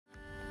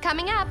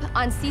Coming up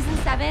on Season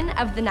 7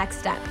 of The Next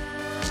Step.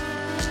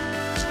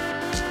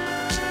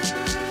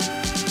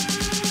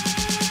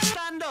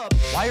 Stand up!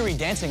 Why are we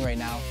dancing right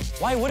now?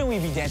 Why wouldn't we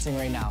be dancing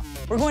right now?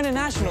 We're going to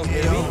nationals,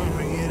 baby.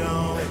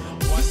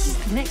 This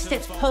is Next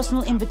Step's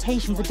personal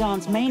invitation for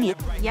Dance Mania.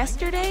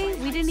 Yesterday,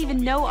 we didn't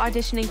even know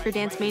auditioning for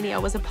Dance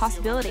Mania was a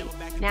possibility.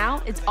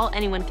 Now, it's all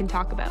anyone can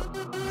talk about.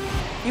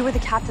 You were the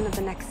captain of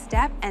The Next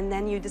Step, and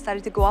then you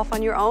decided to go off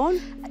on your own?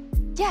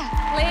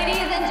 Yeah. Ladies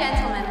and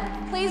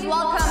gentlemen, please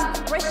welcome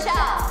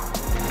Rochelle.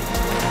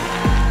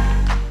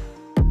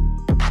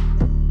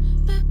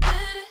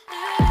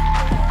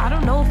 I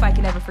don't know if I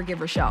can ever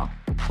forgive Rochelle,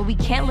 but we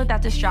can't let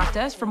that distract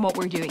us from what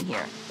we're doing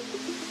here.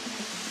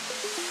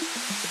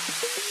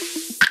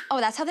 Oh,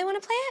 that's how they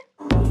want to play it?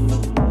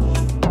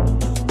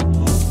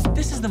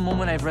 This is the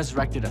moment I've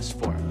resurrected us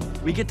for.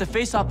 We get to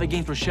face off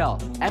against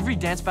Rochelle. Every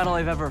dance battle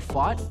I've ever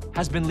fought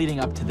has been leading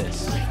up to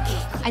this.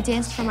 I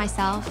danced for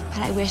myself, but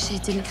I wish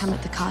it didn't come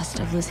at the cost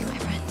of losing my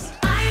friends.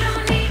 I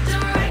don't need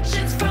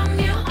directions from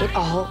you. It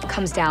all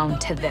comes down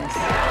to this.